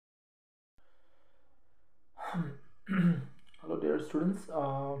Hello dear students.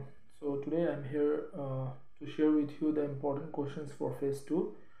 So today I'm here to share with you the important questions for phase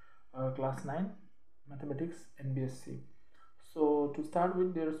 2 class 9 mathematics NBSE. So to start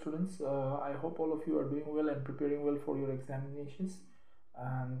with, dear students, I hope all of you are doing well and preparing well for your examinations,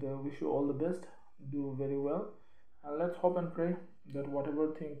 and wish you all the best. Do very well, and let's hope and pray that whatever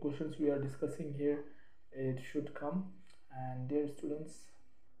questions we are discussing here, it should come. And dear students,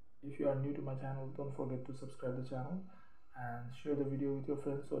 if you are new to my channel, don't forget to subscribe the channel and share the video with your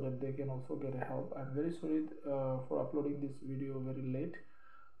friends so that they can also get a help. I'm very sorry for uploading this video very late,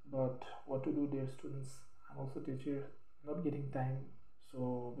 but what to do, dear students, I'm also teacher, not getting time,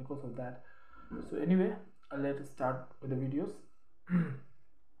 so because of that. So anyway, let's start with the videos.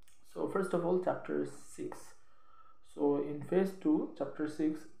 So first of all, chapter 6. So in phase 2, chapter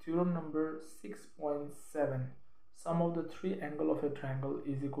 6, theorem number 6.7, sum of the three angle of a triangle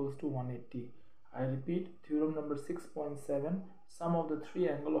is equals to 180. I repeat, theorem number 6.7, sum of the three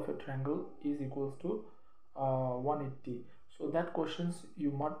angle of a triangle is equals to 180. So that questions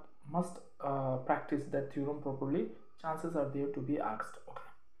you must practice that theorem properly. Chances are there to be asked. Okay.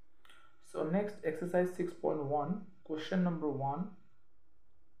 So next, exercise 6.1, question number 1.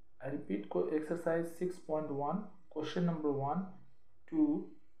 I repeat, exercise 6.1, question number 1, 2,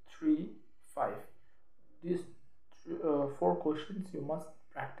 3, 5. These 4 questions you must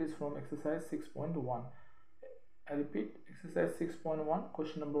practice from exercise 6.1. I repeat, exercise 6.1,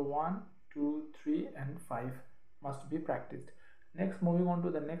 question number 1, 2, 3 and 5 must be practiced. Next, moving on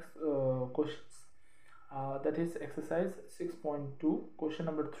to the next questions, that is exercise 6.2, question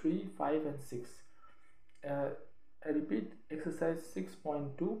number 3, 5 and 6. I repeat, exercise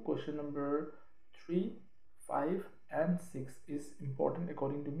 6.2, question number 3, 5 and 6 is important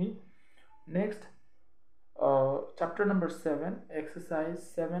according to me. Next, chapter number 7, exercise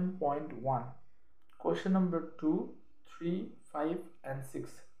 7.1, question number 2, 3, 5 and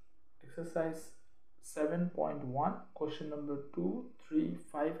 6. Exercise 7.1, question number 2, 3,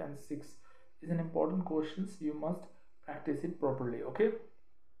 5 and 6 is an important questions. You must practice it properly. Okay.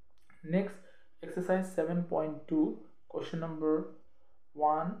 Next, exercise 7.2, question number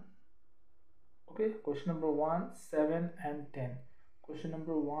 1. Okay, question number 1, 7 and 10. Question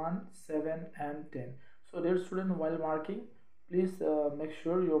number 1, 7 and 10. So dear student, while marking, please make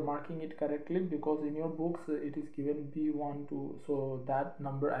sure you're marking it correctly, because in your books it is given B1 2, so that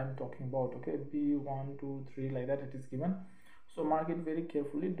number I'm talking about. Okay, B1 2 3 like that it is given, so mark it very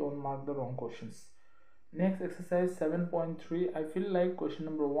carefully, don't mark the wrong questions. Next, exercise 7.3, I feel like question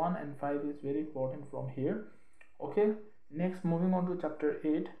number 1 and 5 is very important from here. Okay. Next, moving on to chapter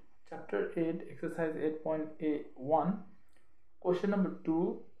 8, exercise 8.1, question number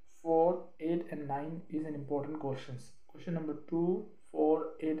 2, 4, 8 and 9 is an important questions. Question number 2, 4,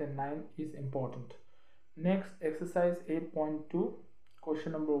 8 and 9 is important. Next, exercise 8.2,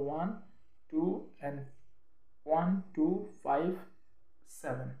 question number 1, 2 and 1, 2, 5,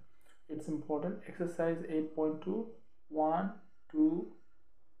 7. It's important. Exercise 8.2, 1, 2,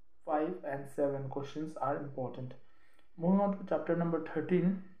 5 and 7 questions are important. Moving on to chapter number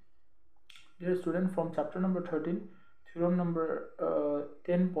 13. Dear student, from chapter number 13, theorem number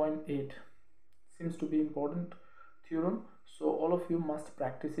 10.8 seems to be important theorem, so all of you must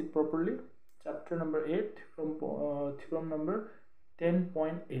practice it properly. Chapter number 8 from theorem number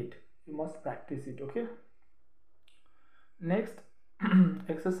 10.8, you must practice it. Okay. Next,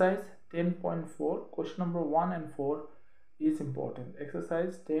 exercise 10.4, question number 1 and 4 is important.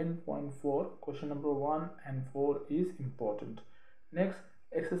 Exercise 10.4, question number 1 and 4 is important. Next,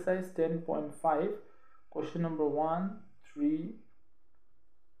 exercise 10.5, question number 1, 3,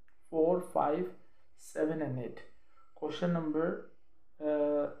 4, 5, 7 and 8. Question number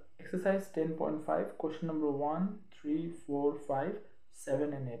exercise 10.5, question number 1, 3, 4, 5,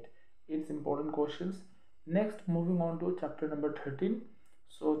 7 and 8. It's important questions. Next, moving on to chapter number 13.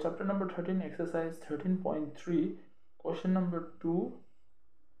 So chapter number 13, exercise 13.3, question number 2,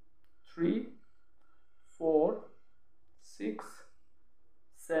 3, 4, 6,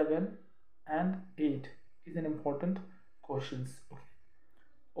 7 and 8 is an important questions.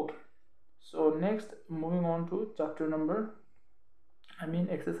 Okay. So next, moving on to chapter number,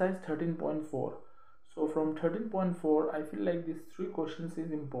 exercise 13.4. so from 13.4, I feel like these 3 questions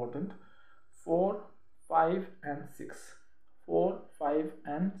is important. 4, 5 and 6. 4, 5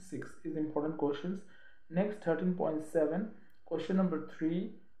 and 6 is important questions. Next, 13.7, question number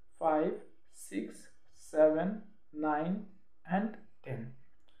 3, 5, 6, 7, 9 and 10.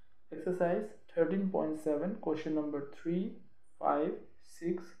 Exercise 13.7, question number 3, 5,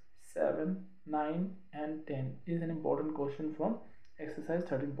 6, 7, 9 and 10 is an important question from exercise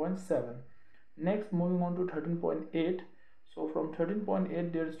 13.7. Next, moving on to 13.8. So from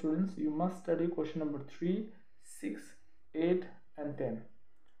 13.8, dear students, you must study question number 3, 6, 8 and 10.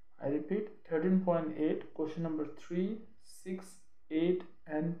 I repeat, 13.8, question number 3, 6, 8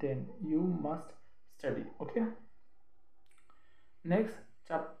 and 10 you must study. Okay. Next,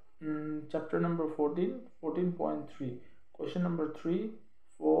 chapter number 14, 14.3, question number 3,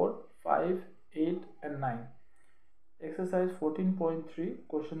 4, 5, 8 and 9. Exercise 14.3,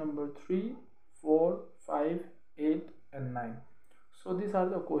 question number 3, 4, 5, 8 and 9. So these are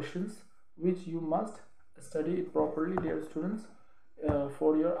the questions which you must study it properly, dear students,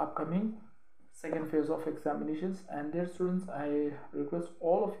 for your upcoming second phase of examinations. And dear students, I request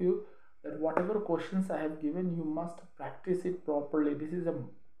all of you that whatever questions I have given, you must practice it properly. This is a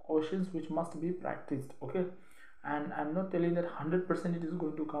questions which must be practiced. Okay. And I'm not telling that 100% it is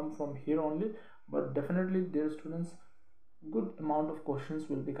going to come from here only, but definitely, dear students, good amount of questions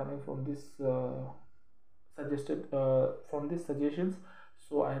will be coming from this suggestions.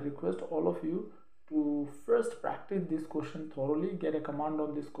 So I request all of you to first practice this question thoroughly, get a command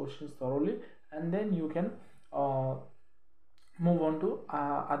on these questions thoroughly, and then you can move on to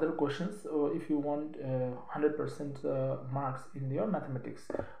other questions if you want 100% marks in your mathematics.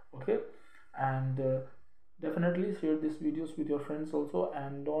 Okay. And definitely share these videos with your friends also,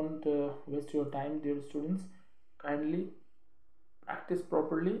 and don't waste your time, dear students. Kindly practice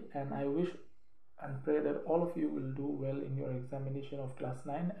properly, and I wish and pray that all of you will do well in your examination of class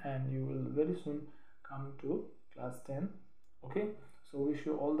 9, and you will very soon come to class 10. Okay. So wish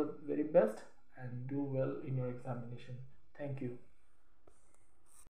you all the very best and do well in your examination. Thank you.